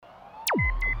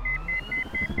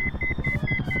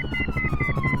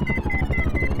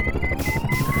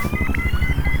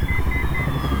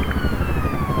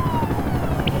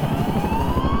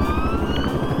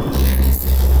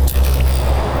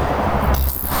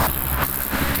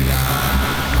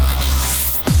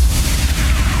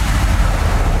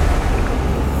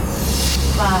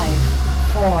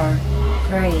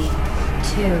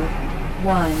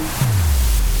one.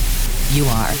 You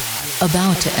are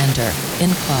about to enter In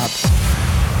Club.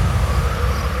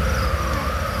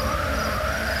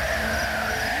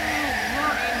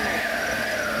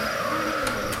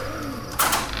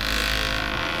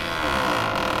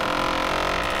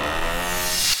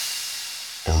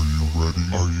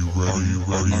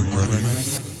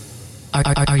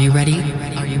 Are you ready?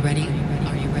 Are you ready?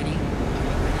 Are you ready?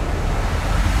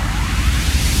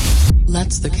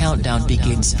 Let's the countdown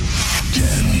begins. 10,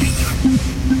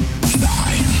 9,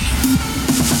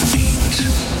 8,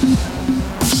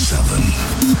 7,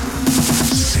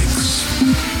 6,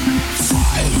 5,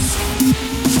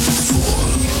 4,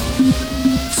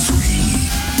 3,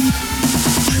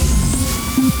 2,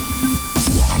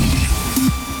 1,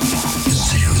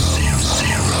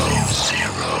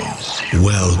 0.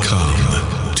 Welcome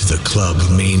to the Club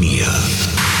Mania.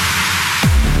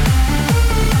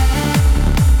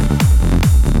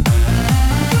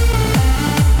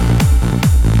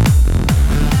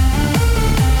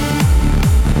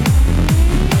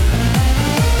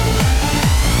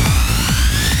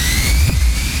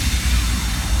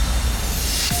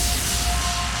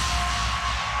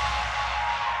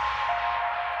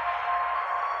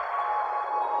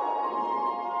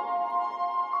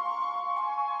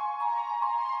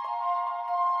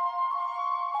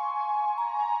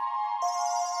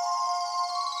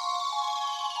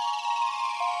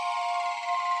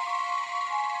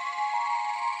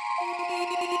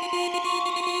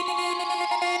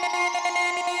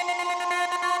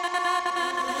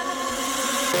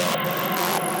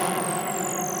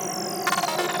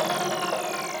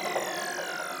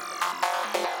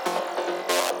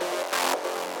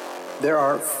 There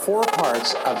are 4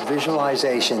 parts of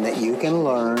visualization that you can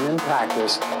learn and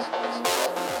practice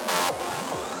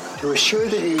to assure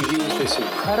that you use this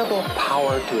incredible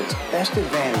power to its best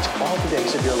advantage all the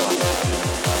days of your life.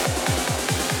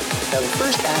 Now, the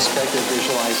first aspect of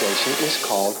visualization is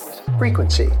called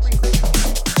frequency.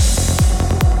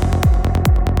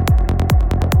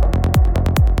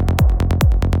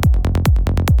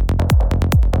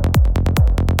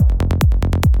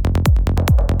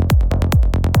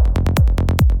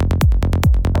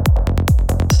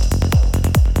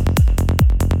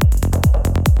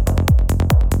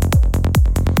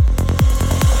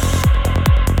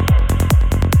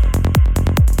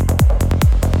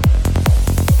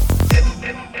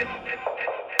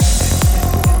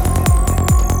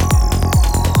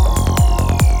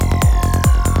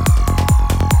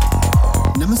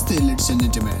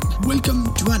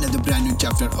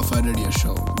 Of our radio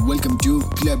show. Welcome to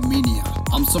Club Mania.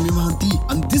 I'm Somi Mahanti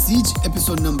and this is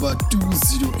episode number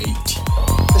 208.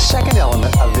 The second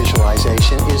element of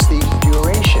visualization is the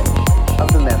duration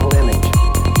of the mental image.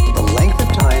 The length of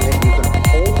time that you can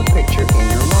hold the picture in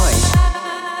your mind.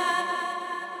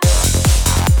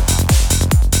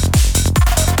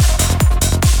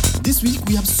 This week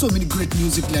we have so many great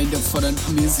music lined up for an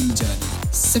amazing journey.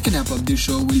 Second half of the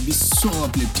show will be so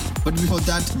uplifting. But before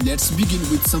that, let's begin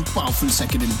with some powerful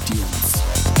psychedelic tunes.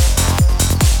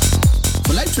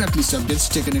 For live track list updates,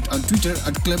 check it on Twitter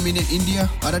at Clubmania India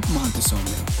or at Mahanti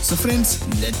Soumya. So friends,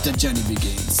 let the journey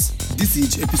begins. This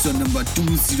is episode number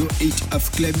 208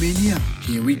 of Clubmania.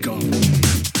 Here we go.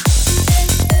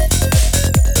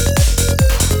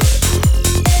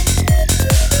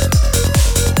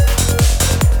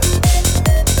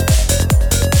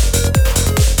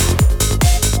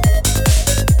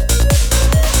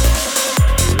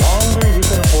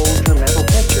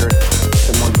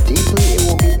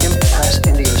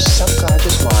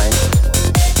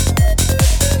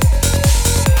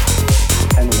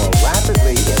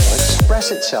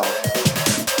 Itself.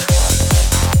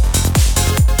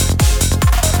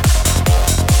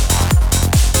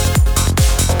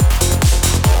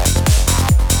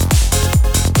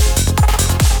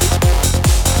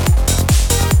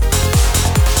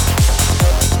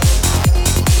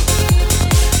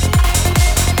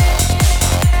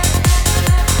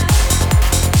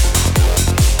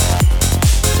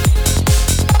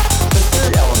 The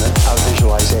third element of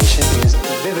visualization is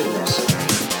vividness.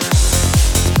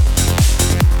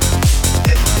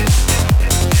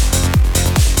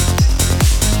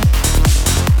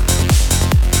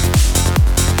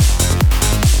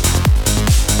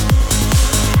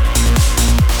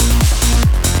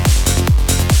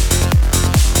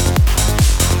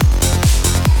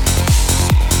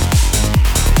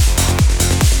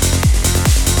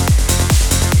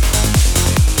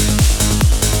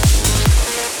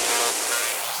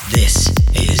 This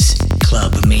is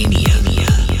Club Mania.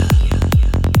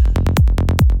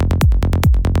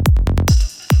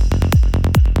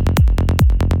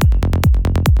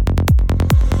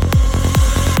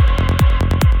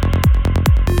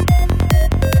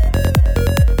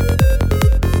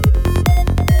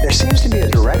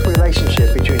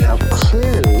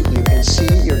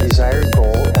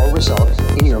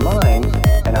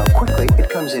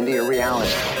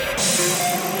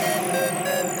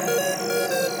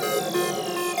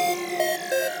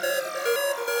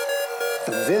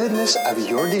 The vividness of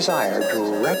your desire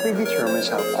directly determines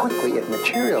how quickly it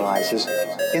materializes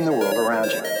in the world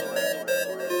around you.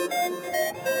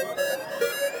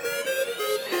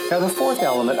 Now, the fourth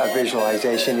element of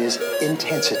visualization is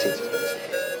intensity.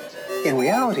 In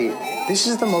reality, this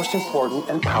is the most important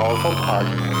and powerful part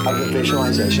of the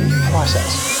visualization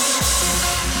process.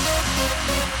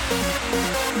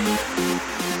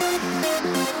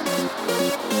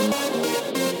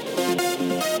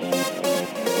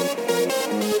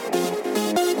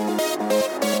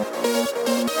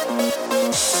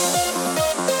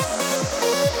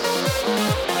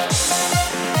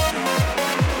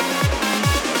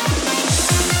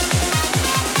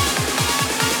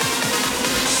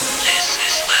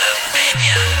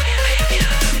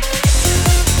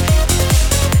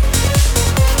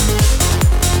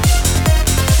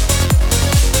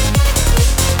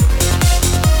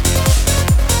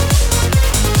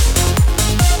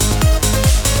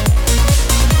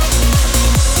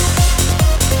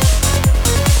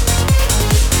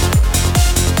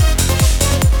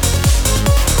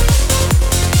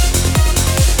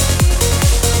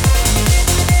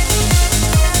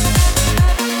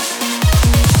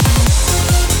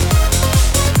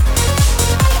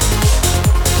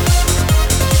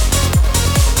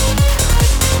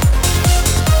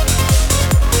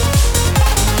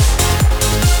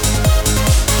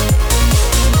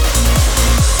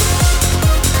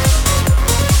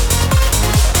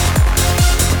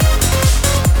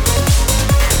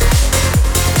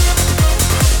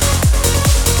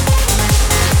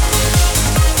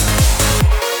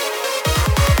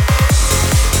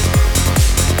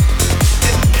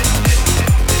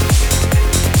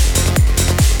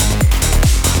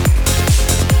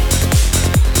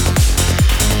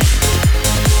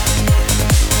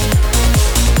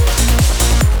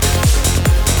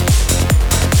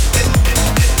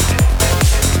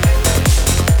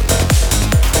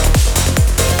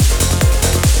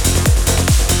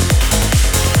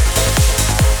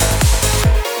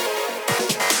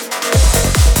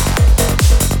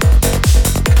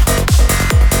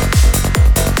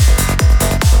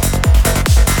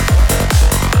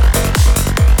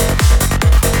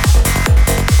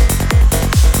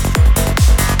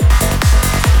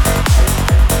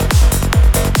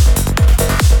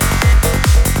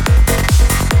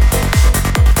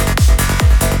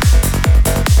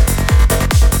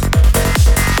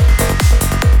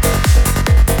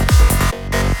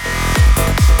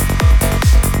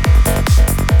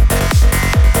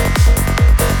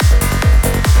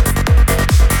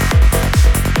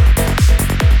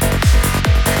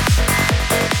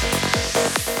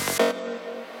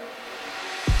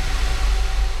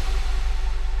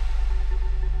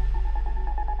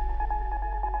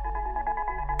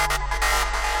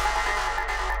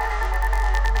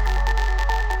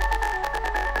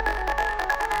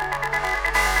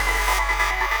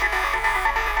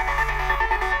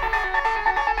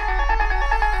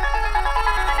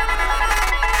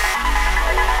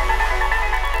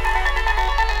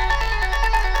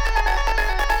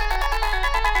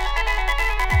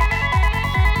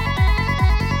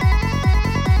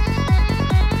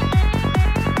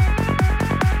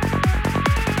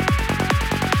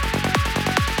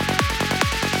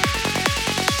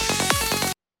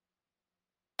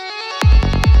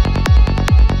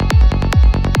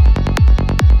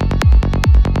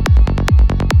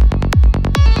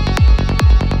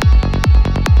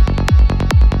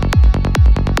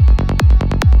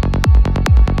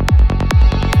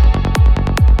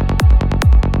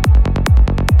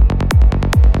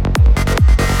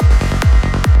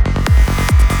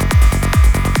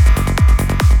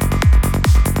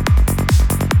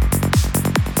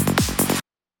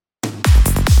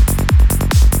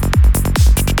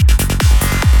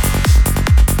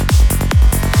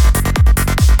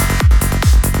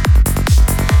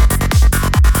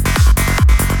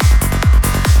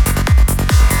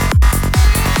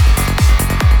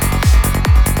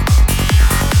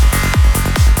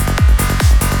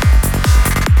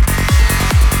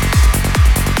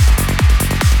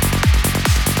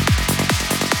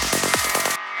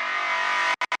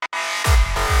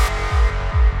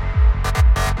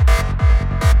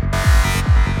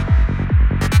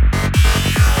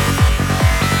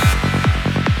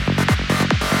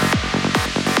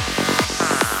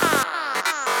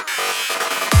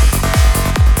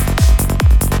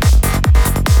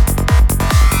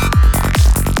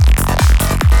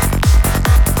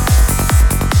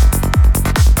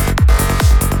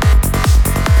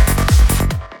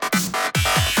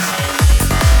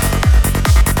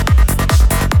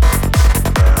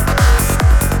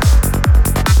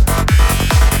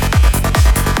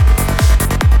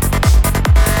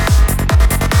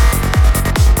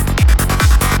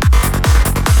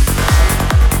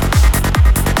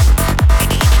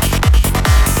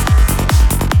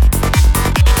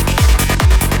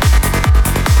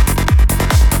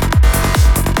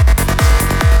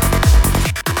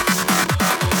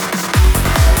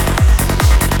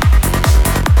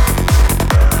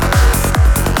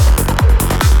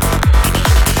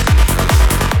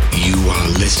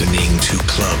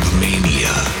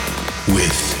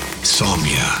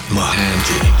 Soumya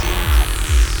Mohanty.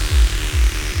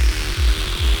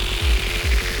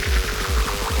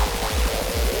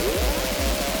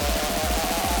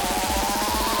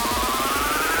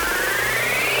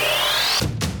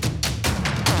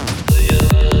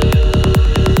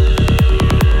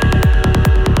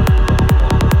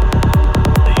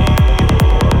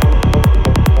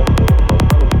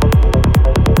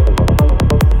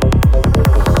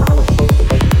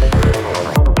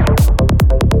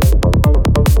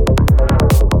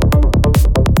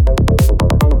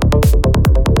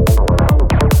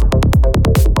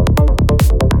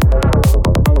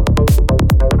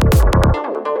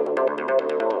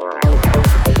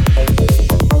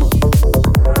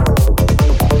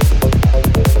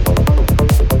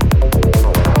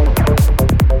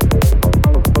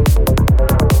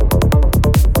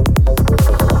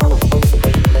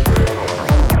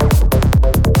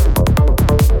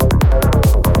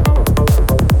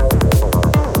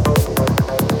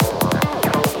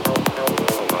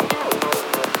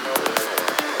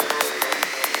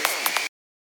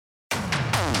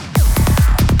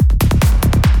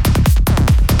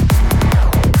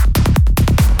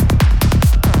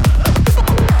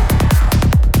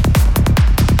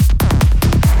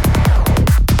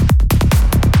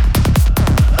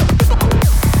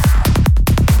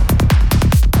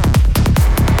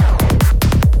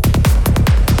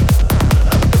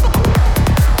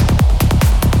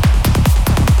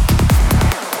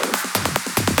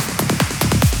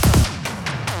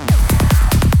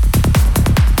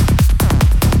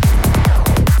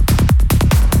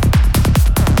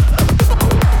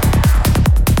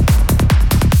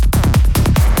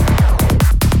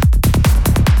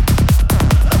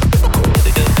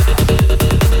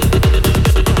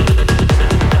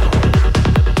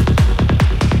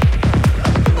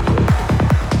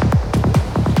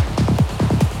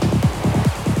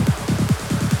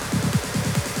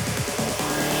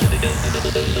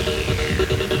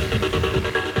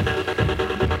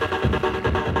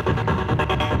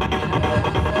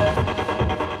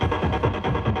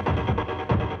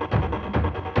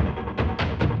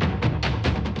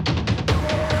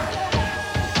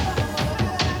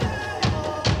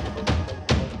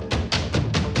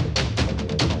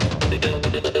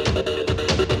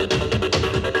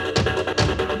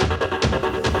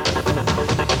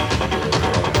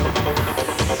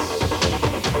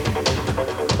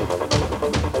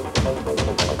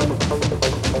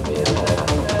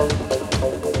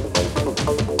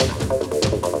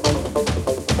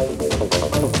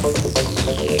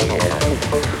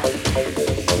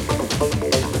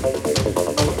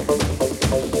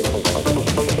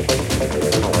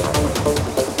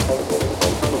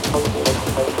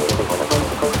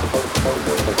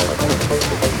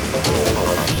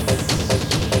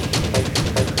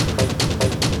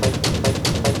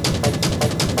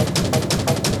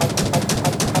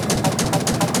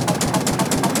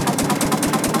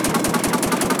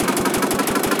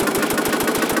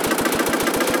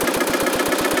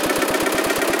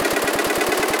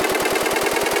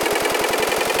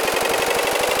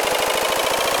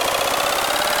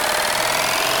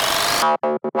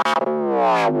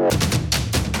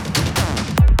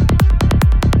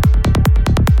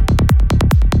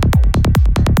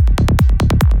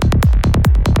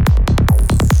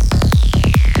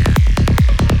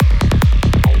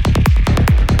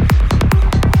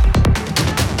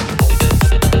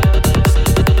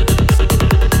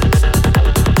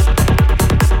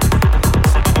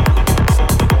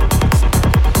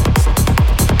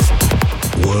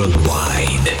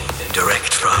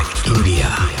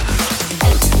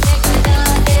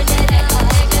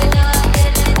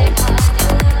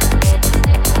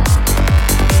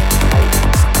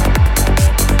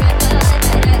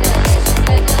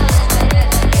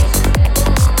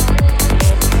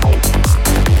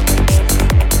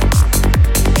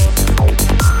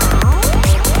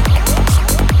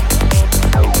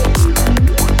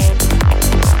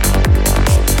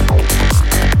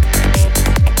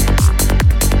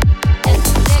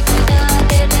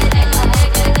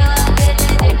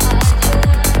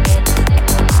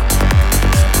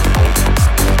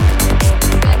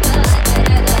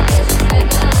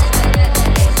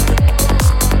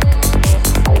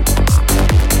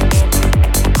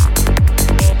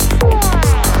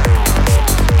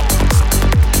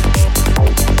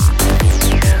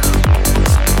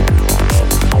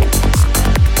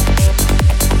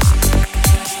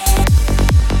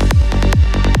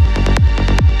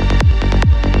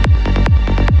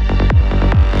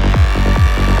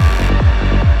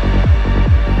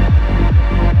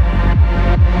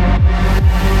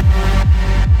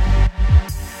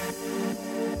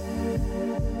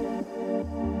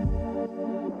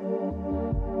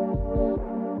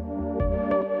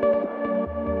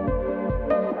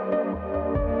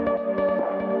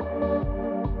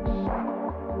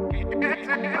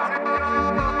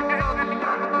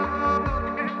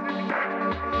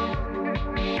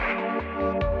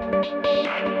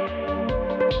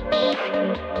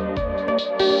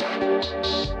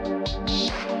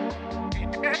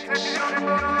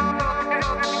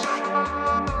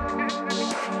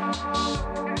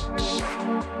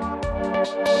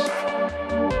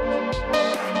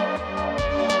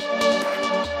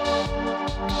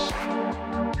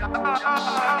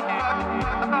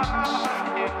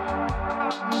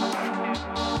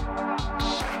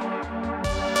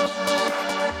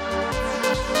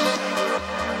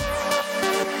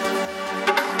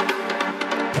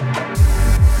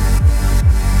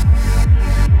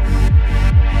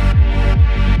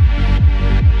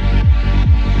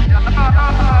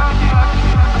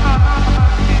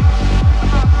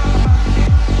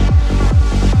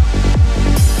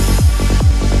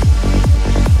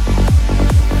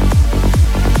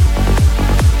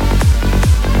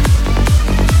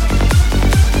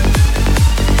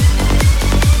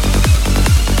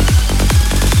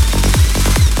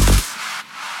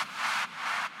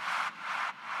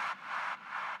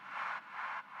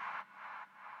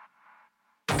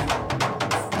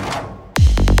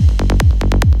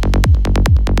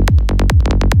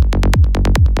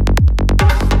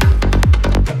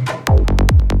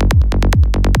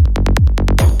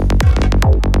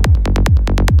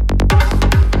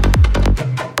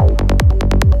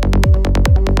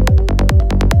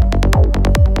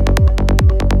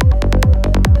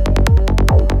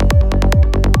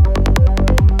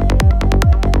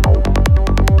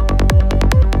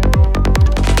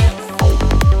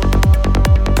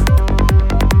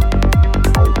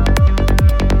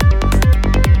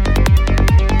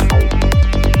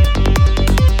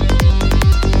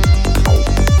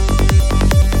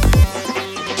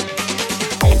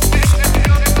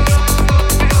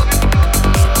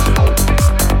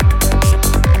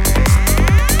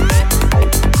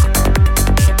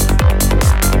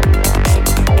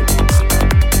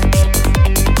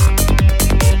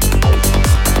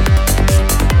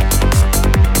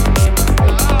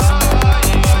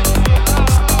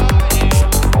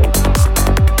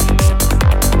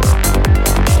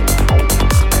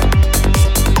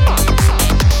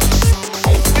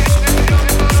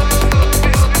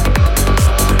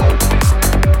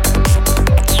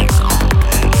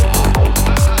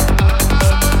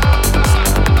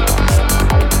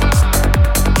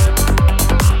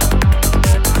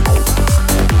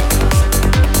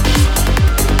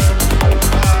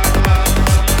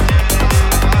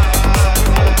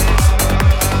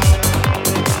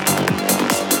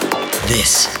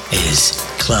 is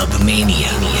Club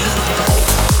Mania.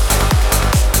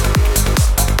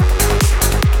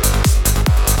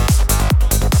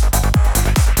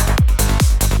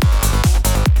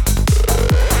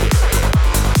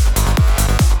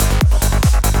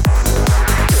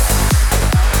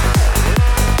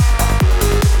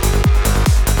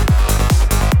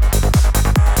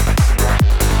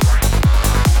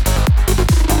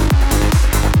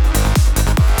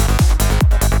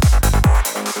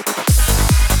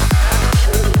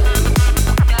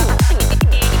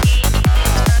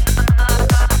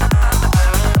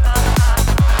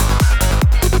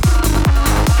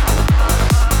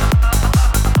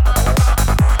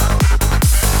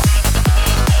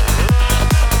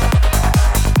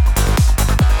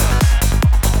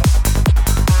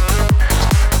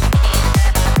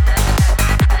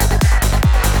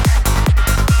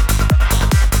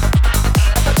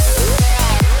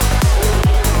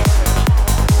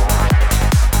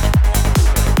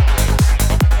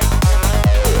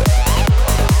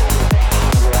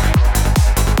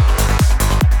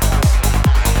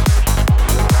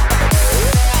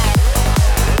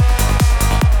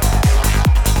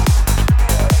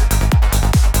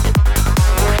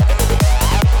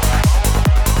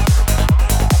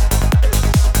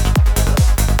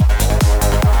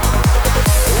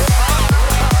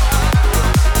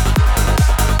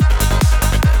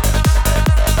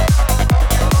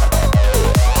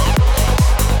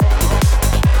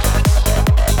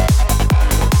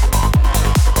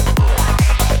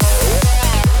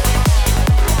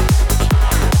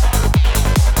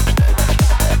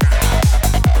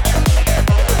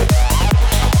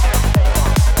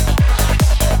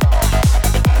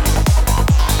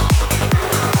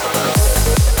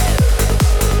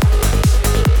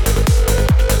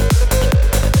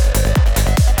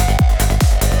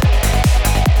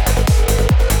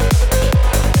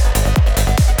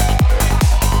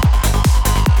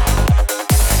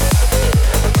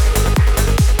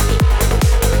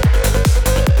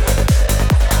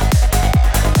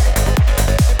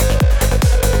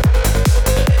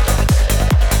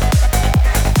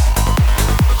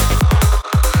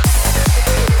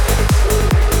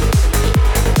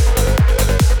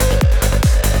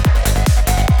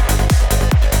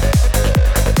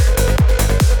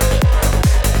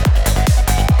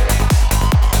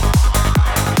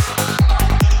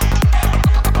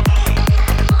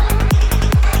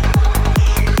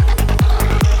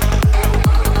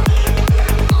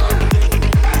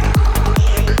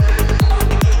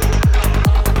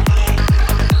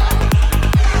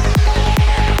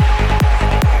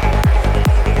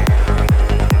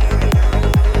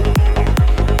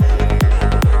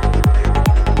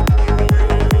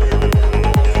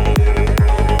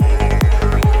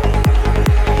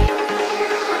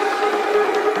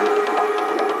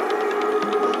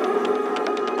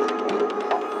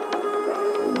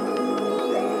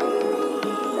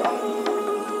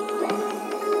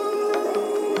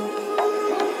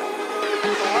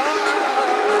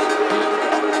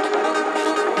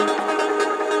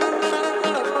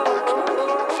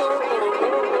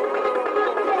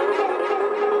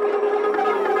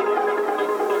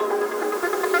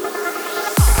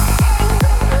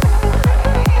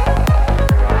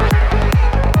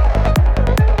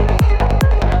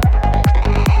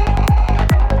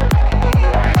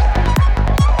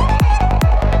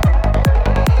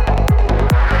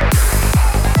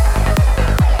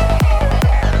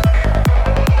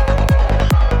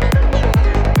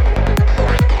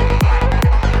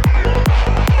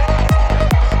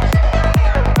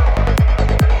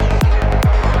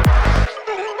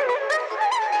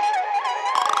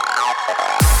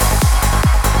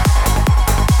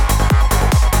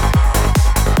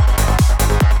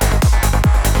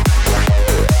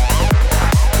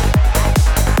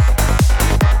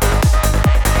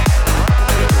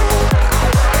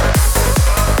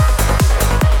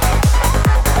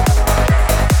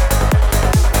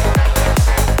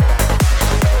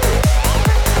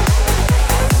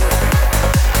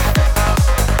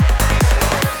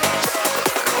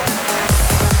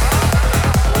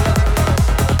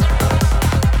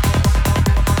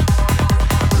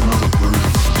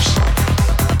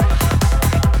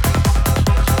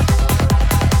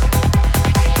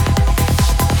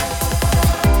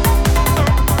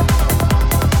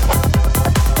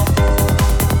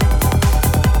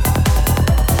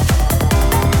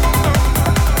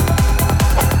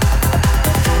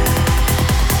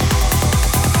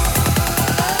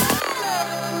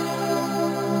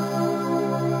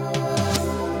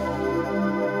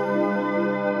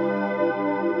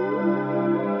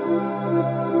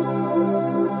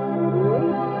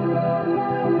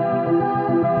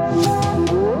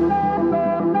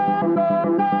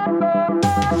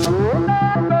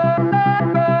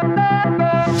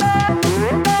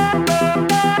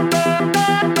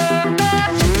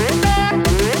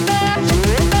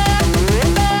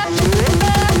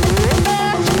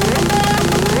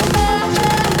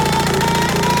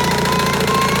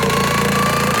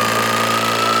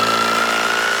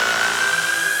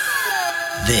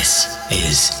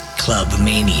 Club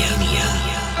Mania.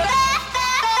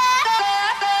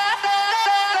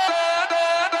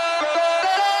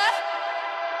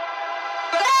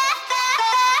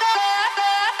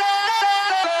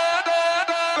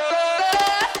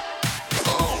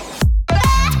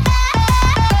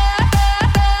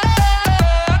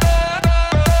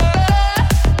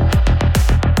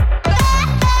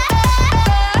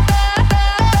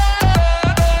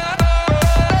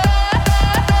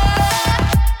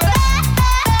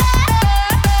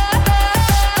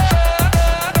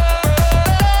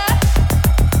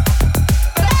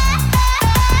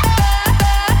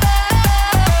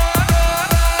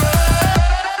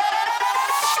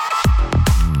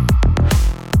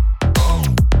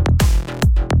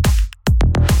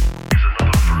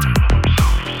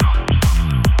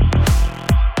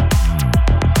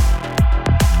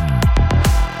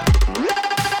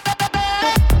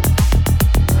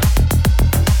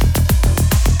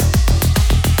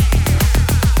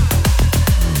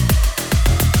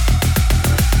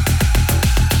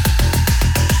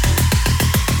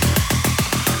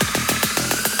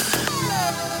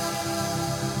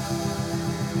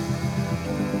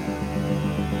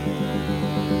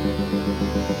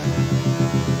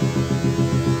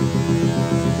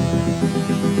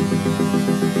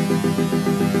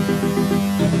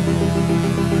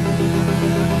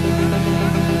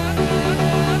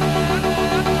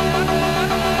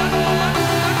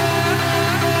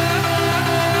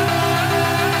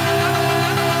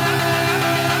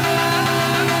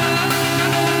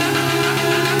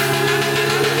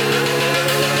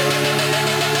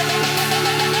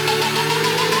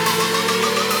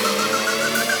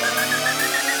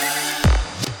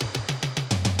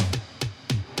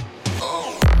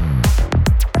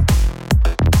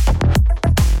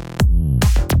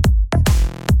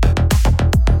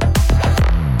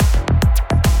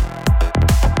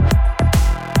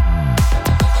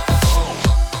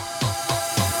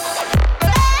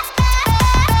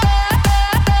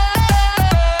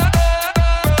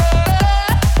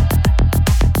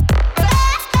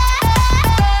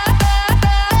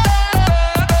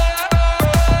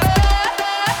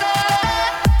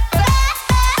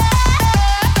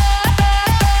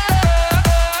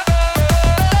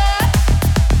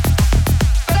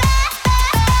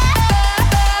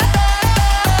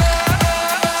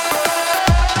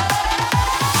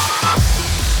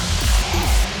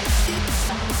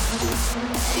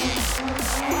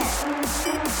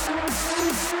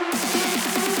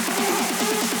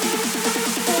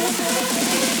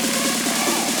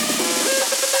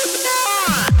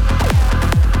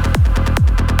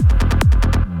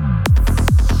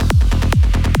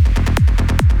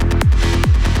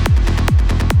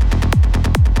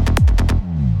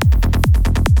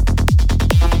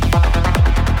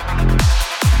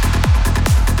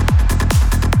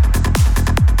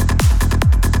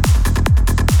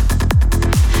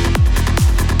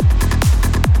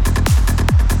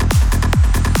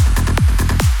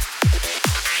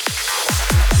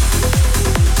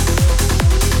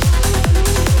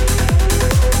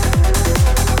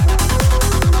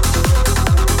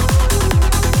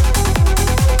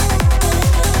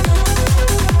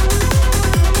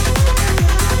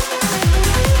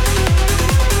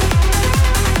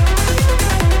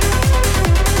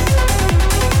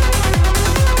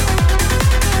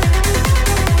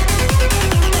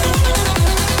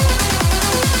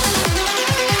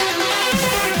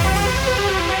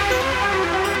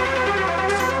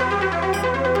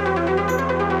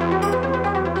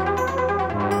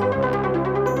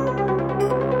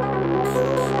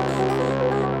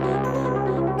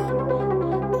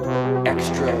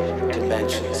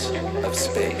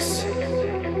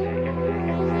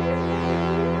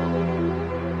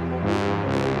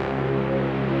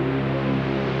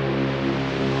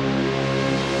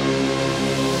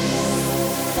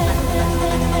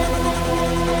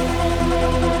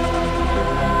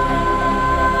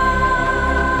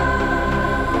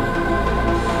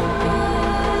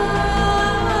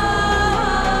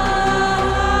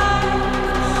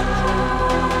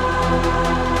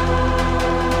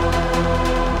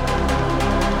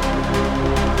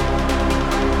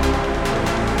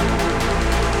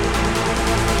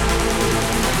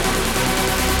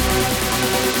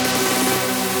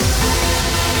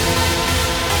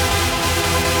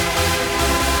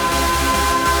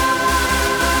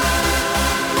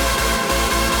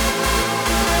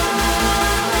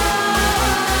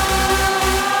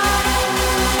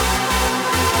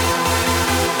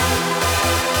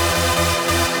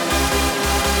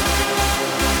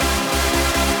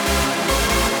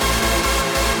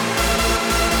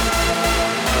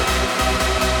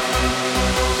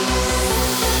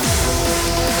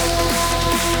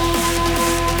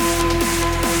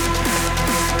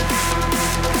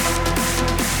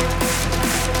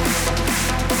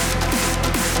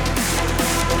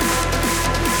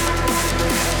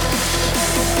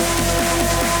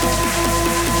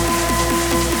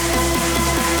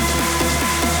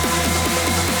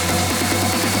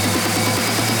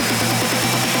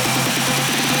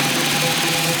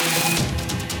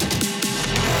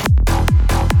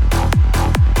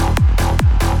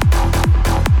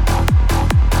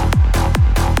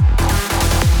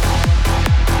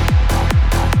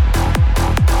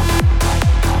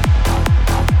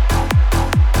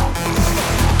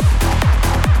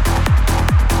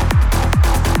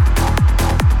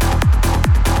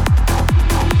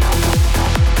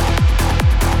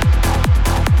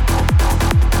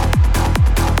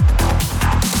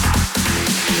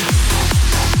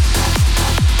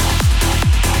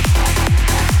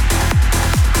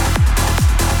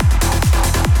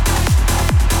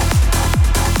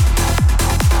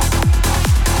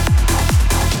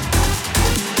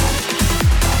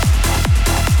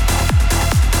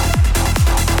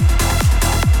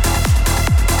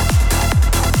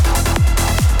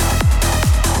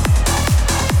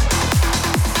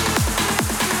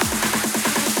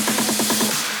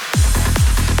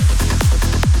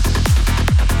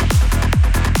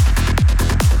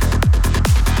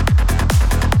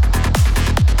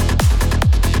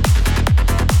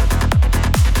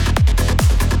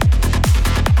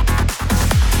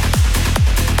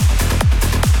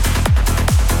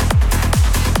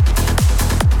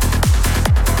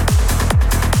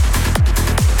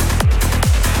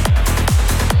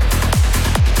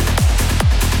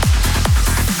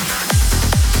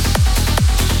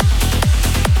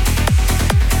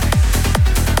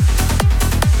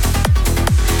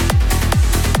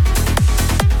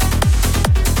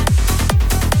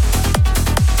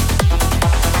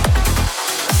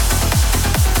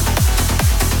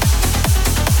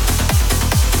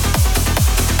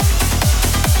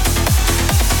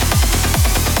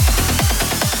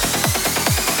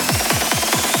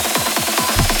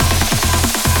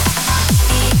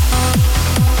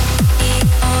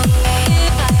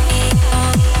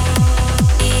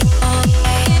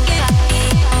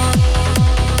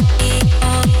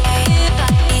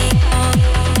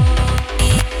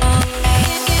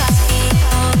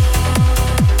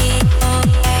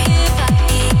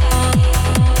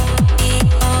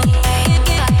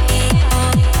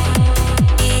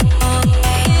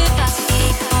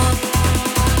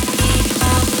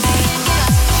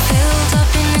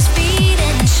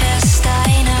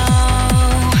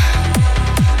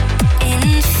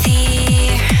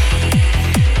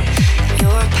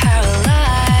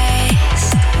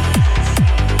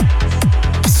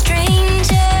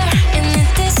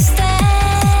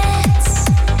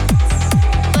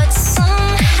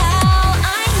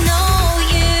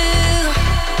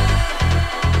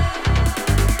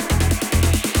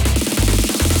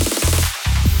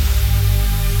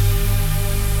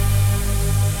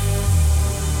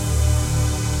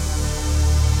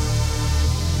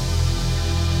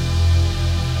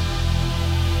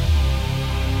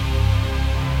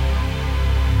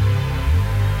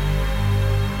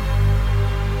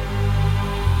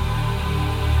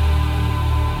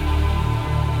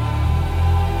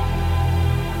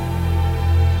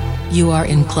 You are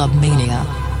in Club Mania,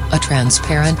 a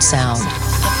transparent sound.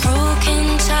 A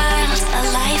broken child, a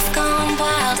life gone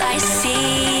wild, I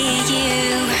see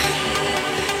you.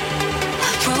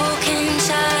 A broken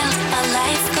child, a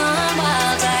life gone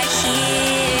wild, I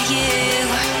hear you.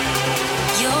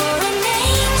 You're an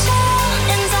angel,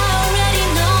 and I already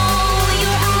know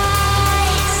your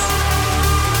eyes.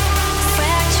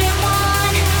 Fractured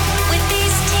one with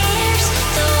these tears,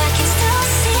 though I can still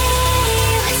see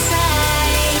you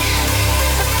inside.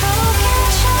 A broken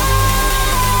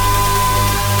child,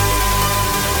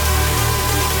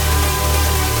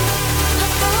 a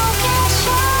broken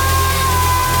child.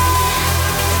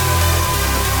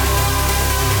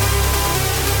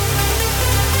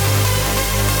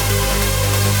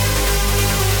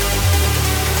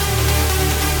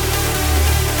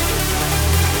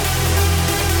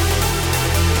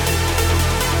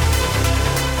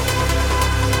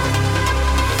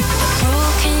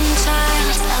 Broken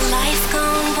child, a life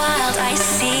gone wild, I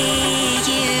see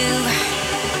you.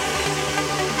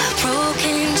 A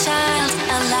broken child,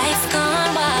 a life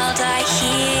gone wild, I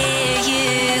hear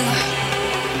you.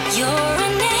 You're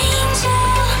an angel,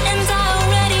 and I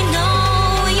already know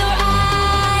your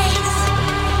eyes.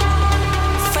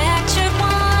 Fractured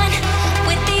one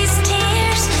with these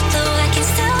tears, though I can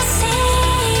still see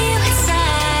you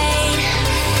inside.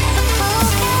 A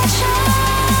broken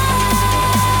child,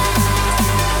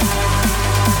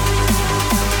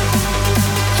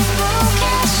 a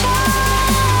broken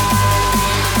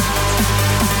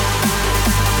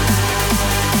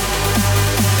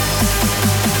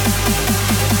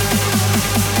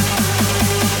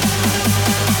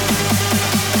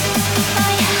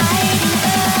I hide in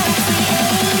every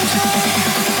angel.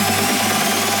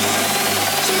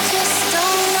 You just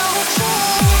don't know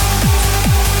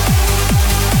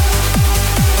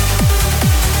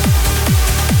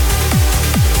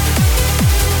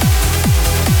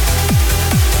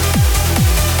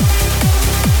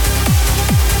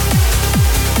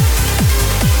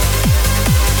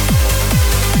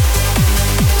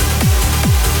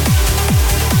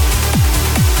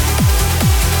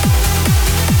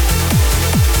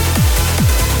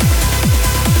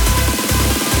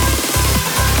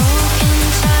broken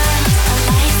child, a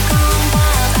life gone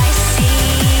wild, I see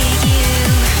you.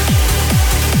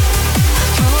 A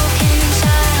broken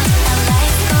child, a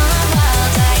life gone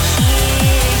wild, I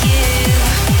hear you.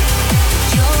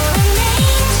 You're an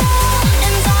angel,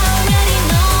 and I already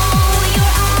know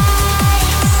your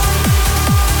eyes.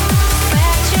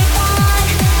 Fractured one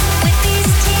with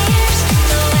these tears,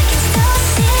 though I can still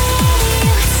see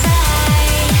you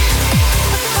inside.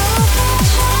 A broken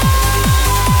child,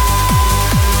 a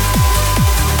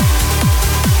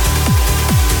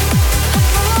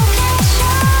broken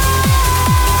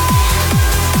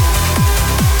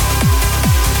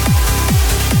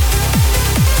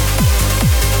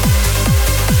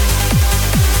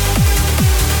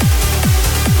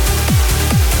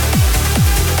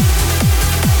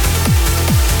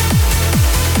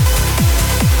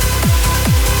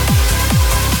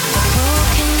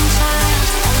broken child,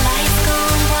 a life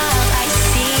gone wild, I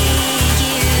see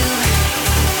you.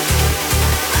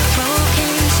 A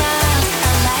broken child,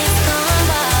 a life gone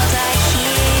wild, I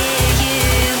hear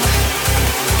you.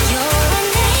 You're an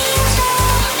angel,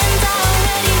 and I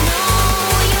already know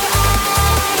your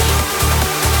eyes.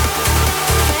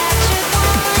 Fractured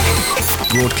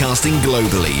one. Broadcasting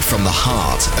globally from the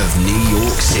heart of New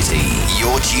York City.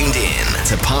 You're tuned in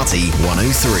to Party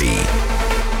 103.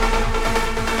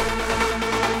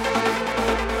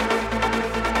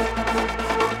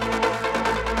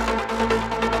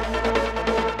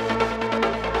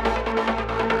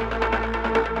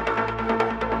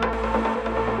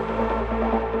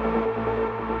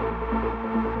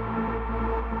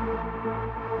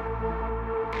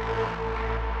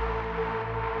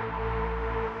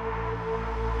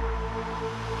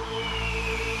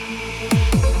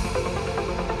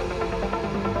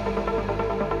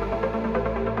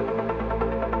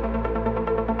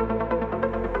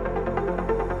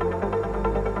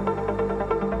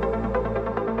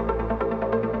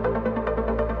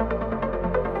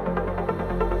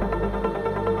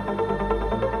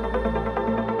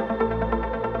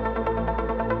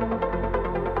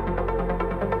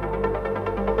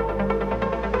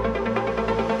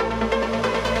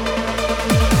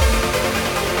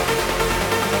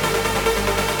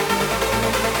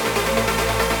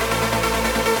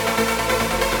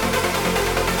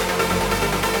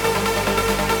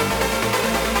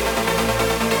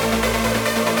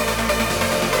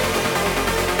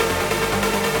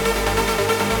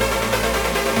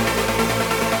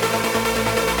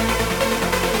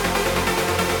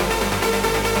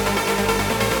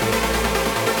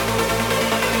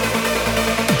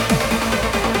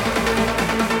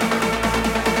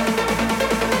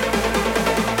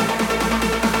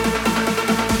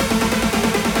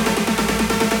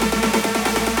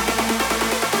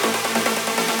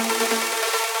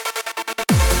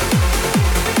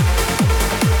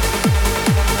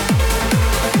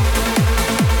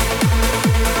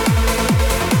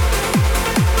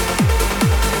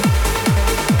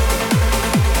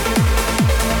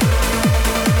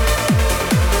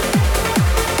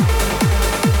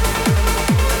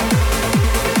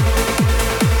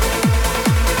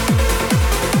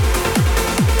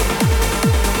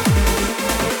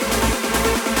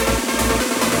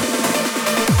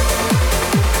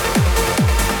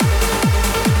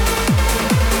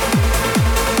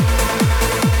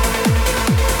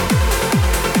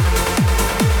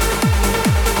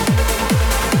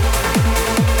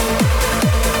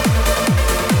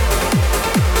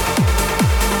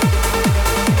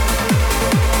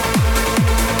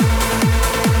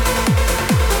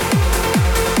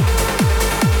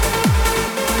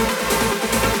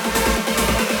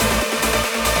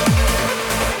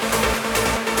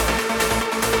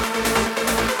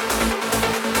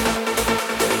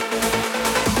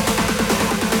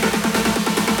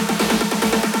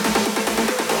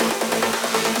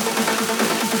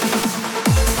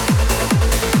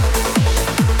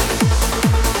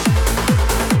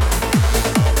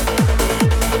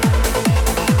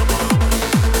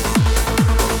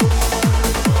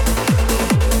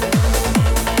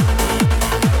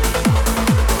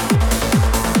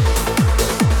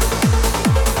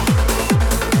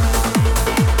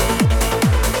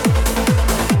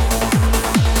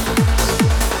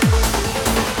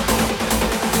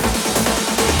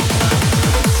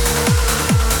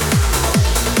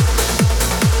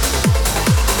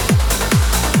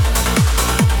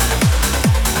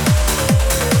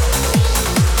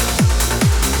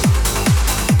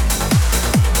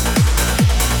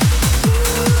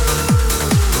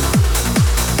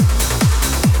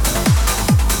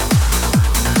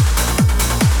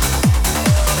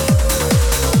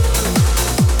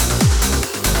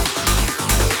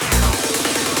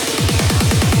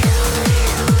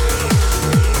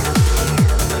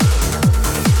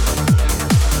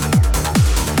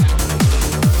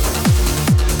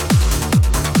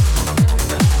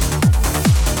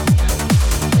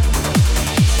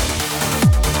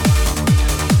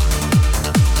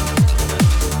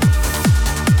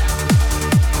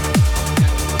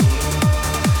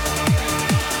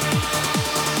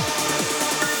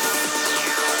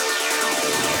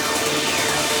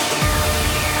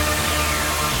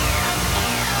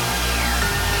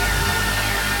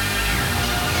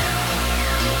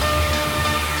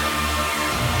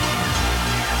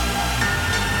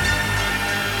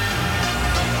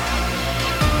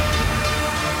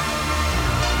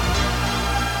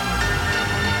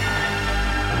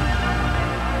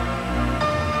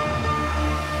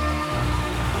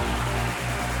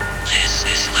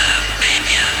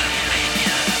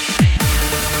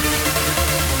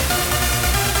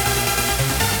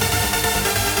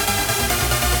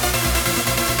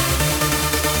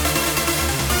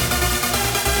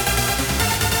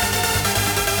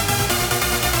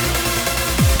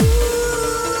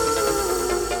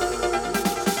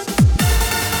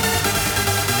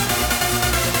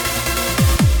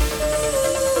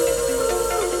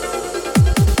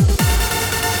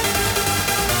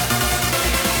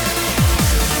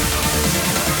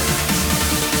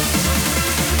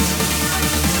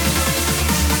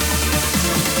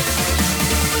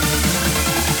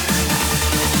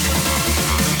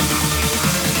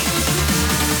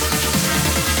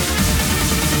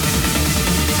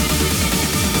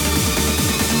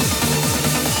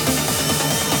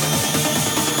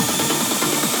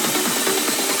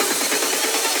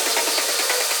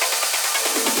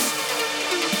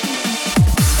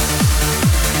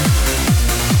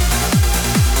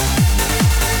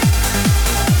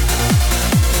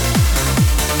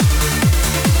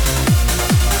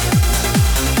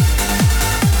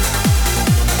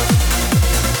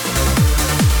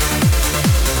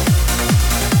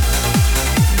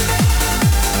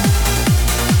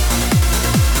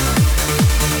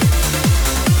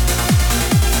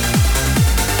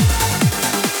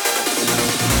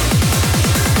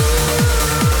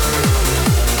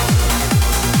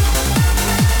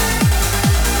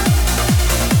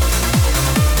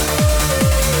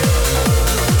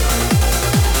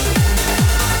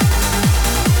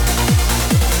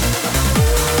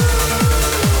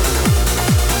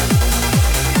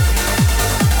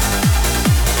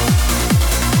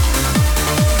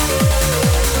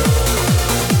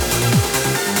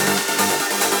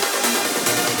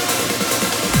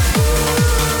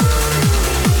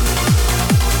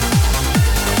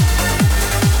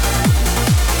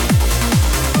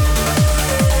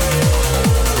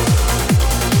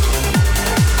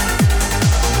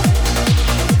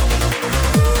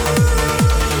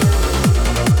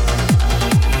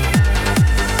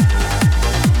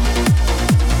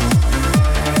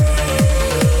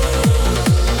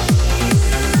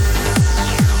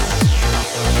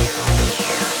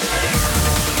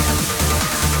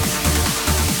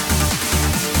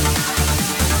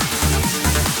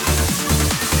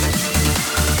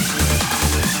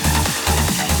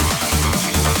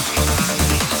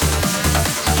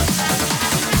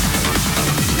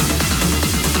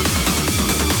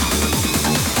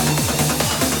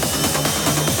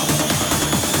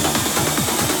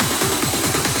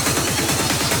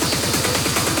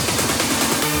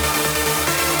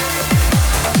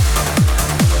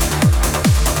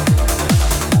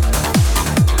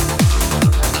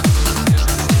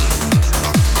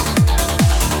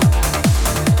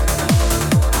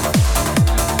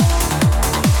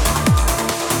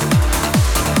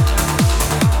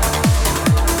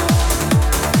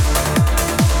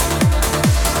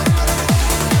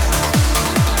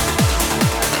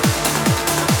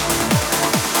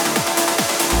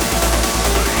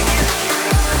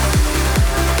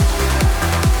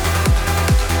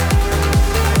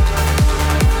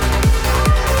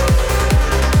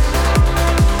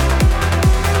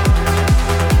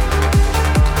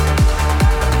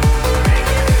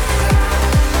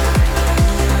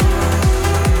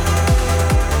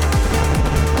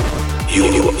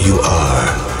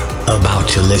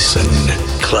 listen.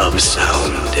 Club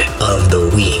Sound of the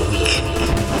Week.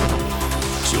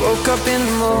 She woke up in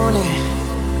the morning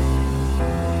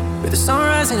with the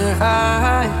sunrise in her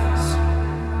eyes,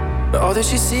 but all that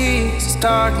she sees is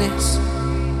darkness.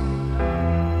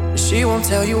 She won't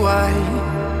tell you why.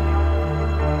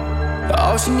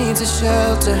 All she needs is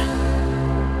shelter,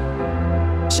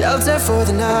 shelter for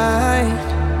the night.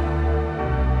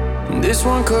 This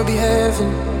one could be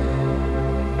heaven,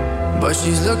 but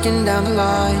she's looking down the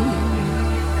line.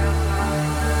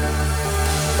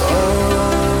 Oh,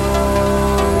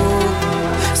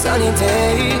 sunny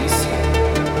days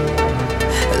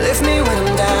lift me when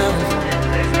I'm down.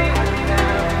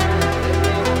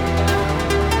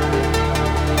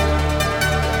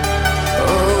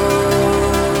 Oh,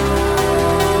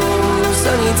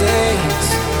 sunny days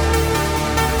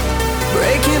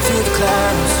breaking through the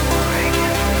clouds.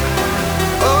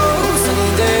 Oh,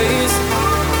 sunny days.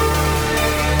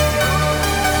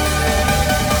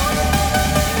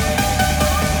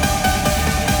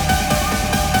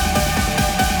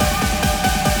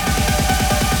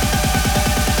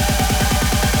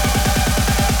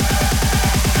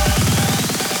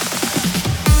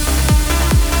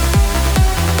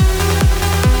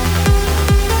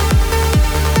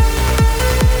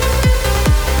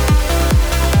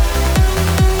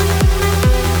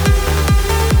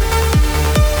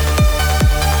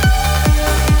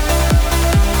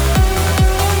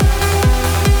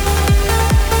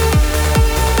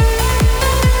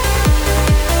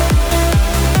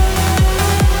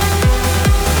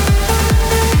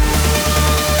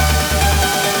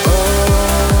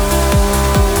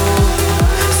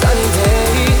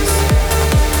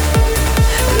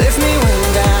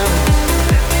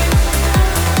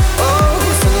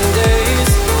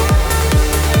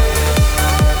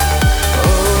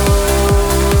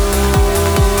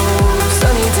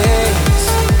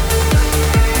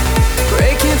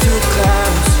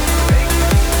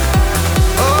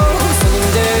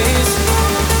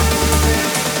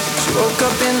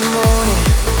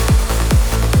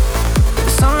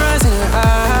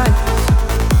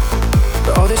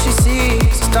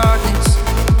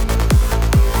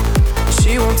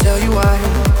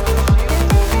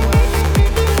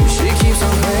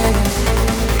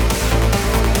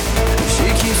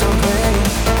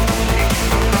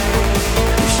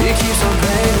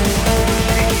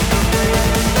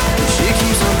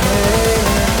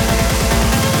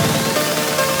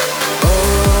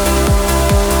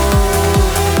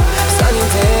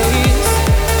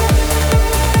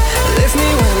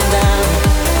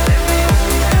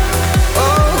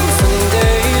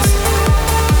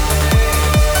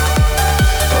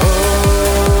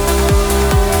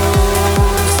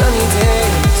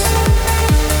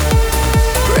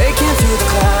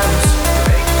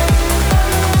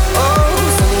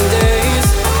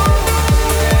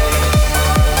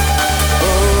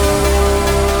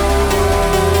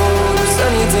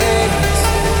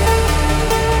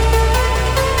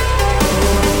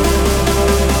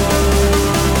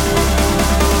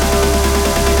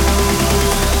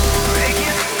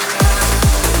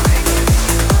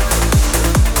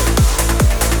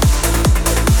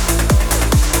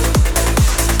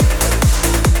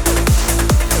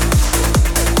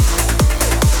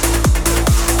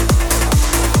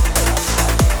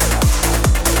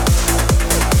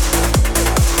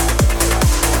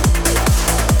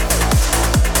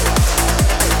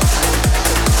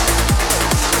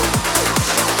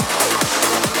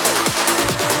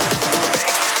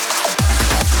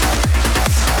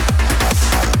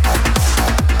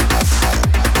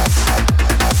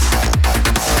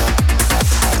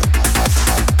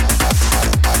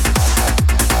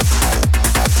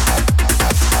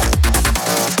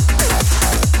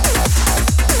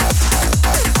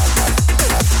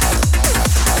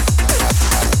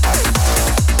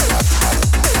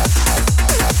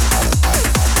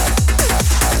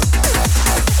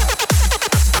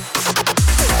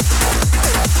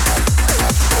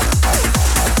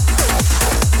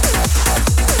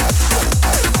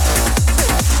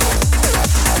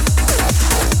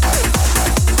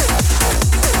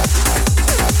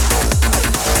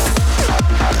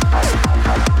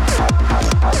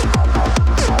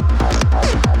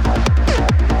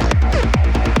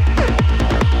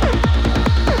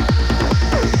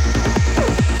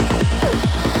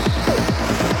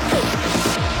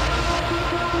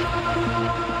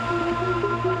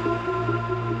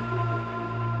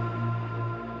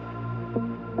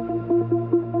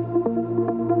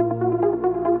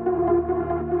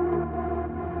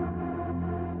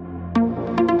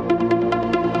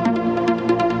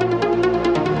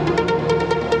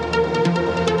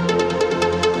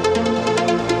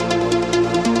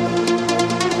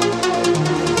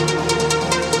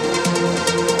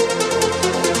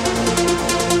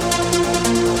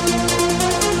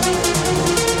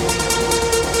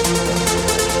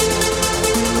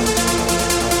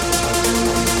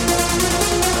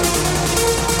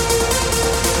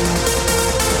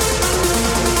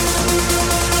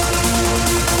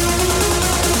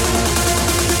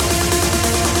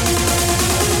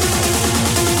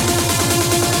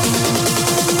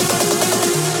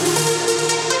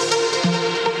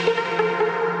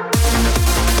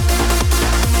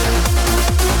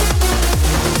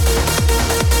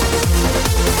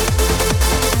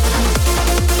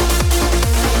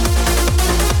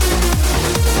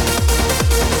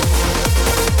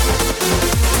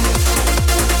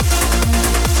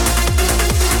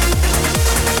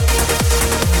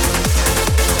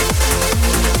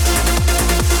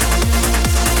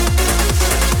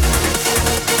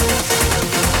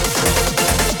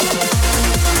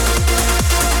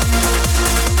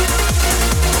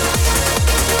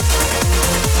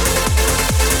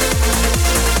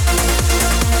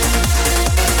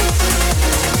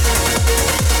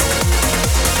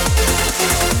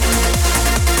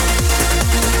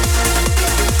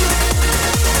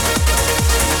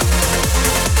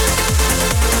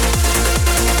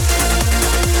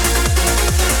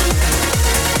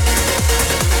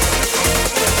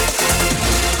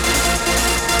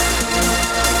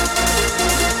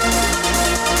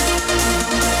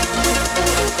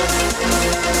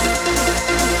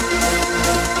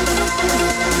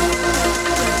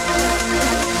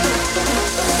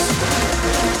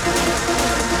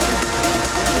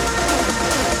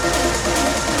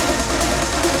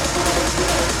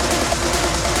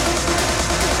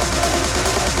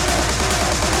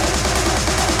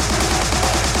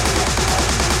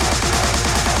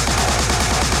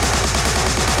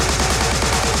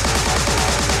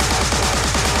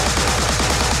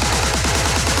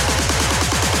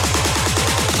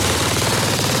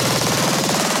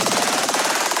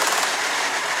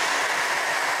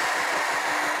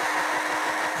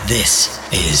 This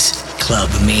is Club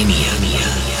Mania.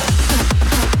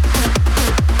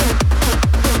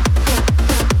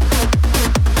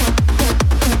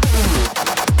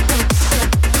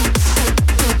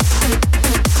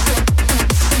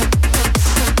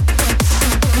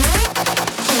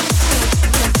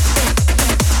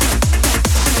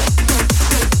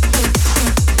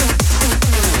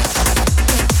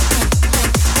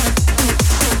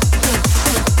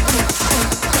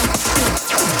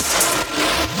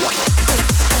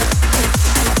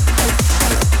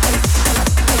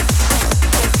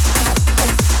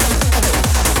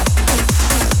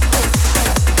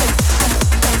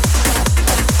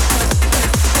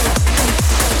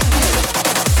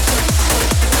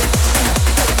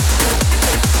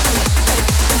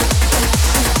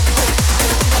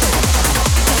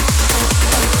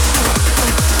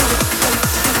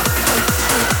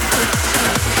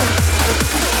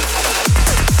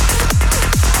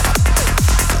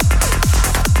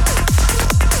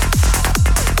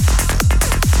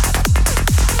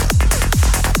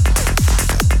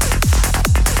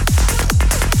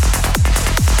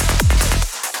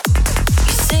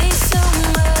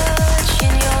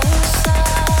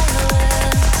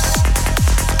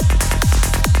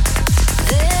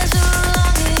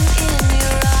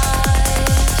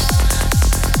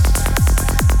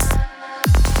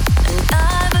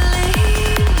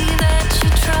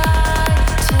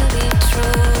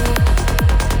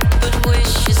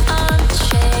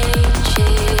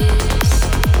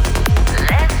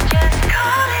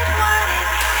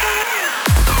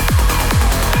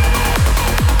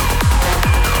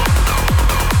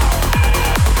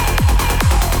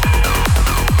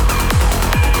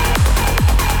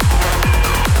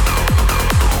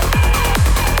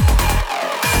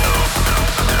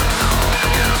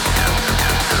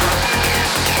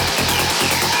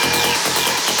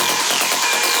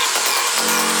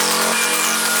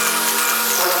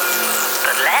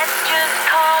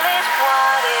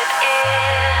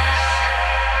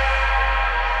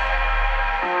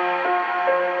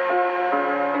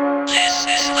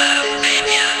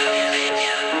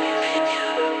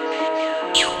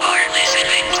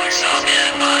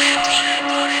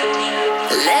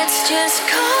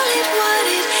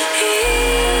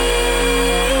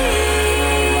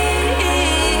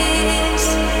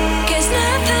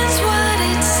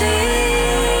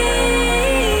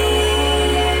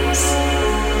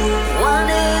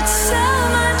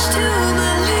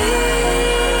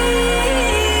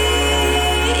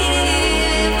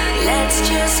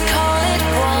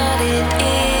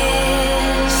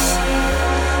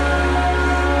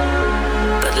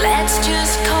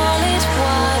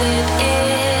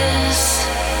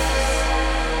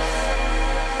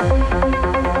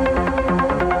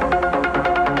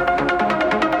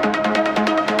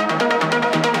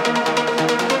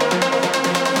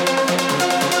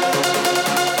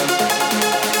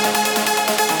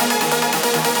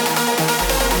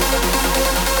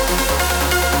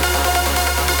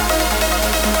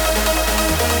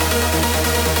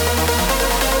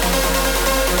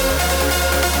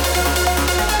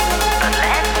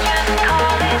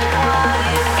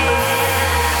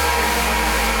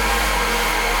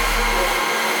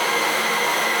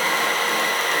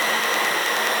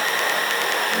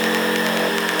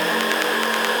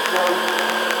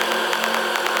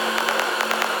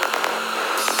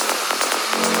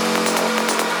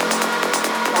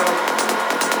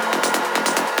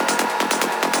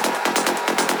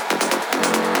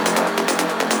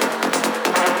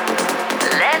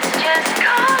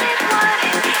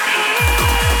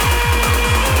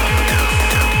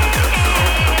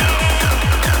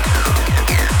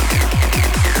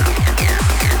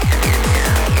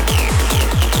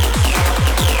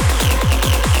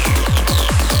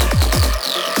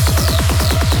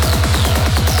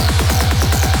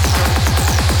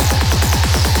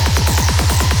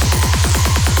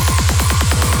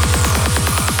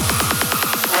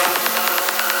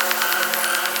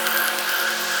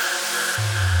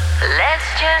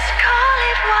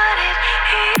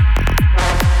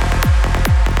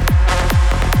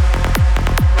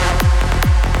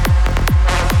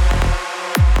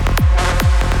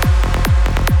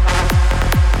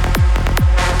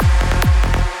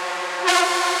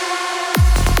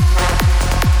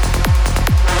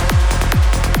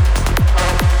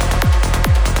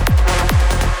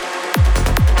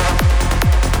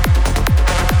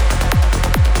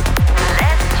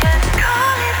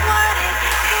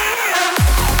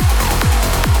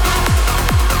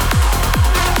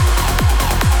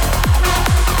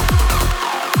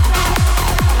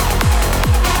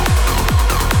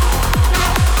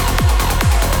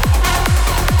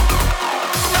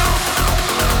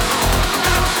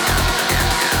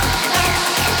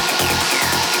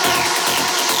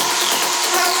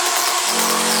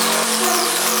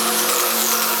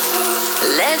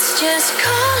 Let's just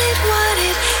call it what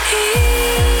it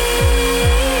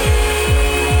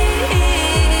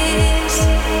is,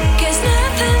 'cause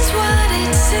nothing's what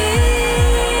it seems.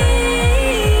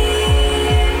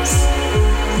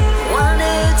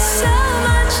 Wanted so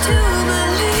much to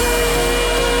believe.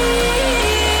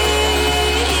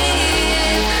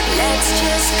 Let's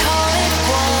just call it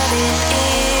what it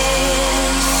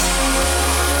is.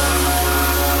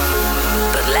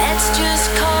 But let's just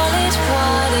call it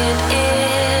what it is.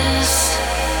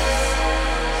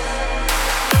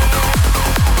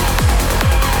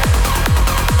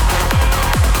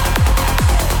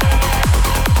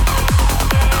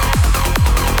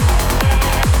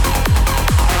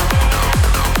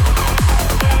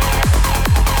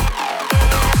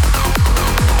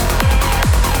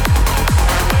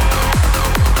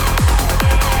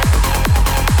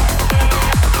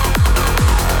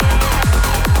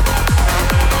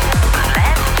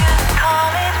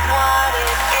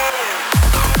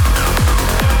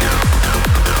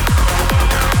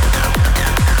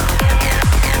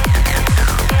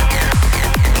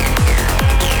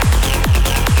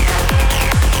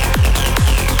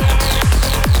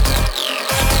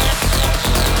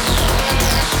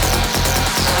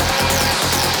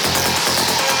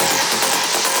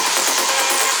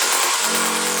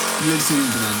 Ladies and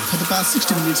gentlemen, for the past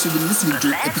 60 minutes you've been listening to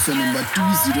episode number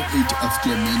 208 of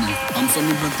Club Mania. I'm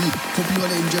Swami Bhakti. Hope you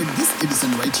all enjoyed this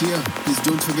edition right here. Please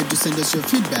don't forget to send us your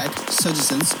feedback,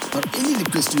 suggestions or any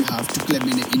request you have to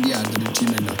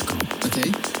clubmaniaindia@gmail.com.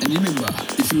 Okay? And remember,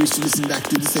 if you wish to listen back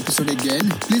to this episode again,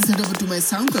 please head over to my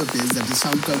SoundCloud page, that is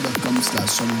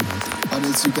soundcloud.com/SwamiBhakti. Or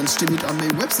else you can stream it on my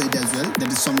website as well, that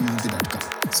is swamibhakti.com.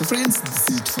 So friends, this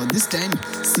is it for this time.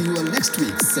 See you all next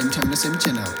week, same time, same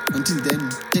channel. Until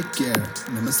then, take care.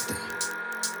 Namaste.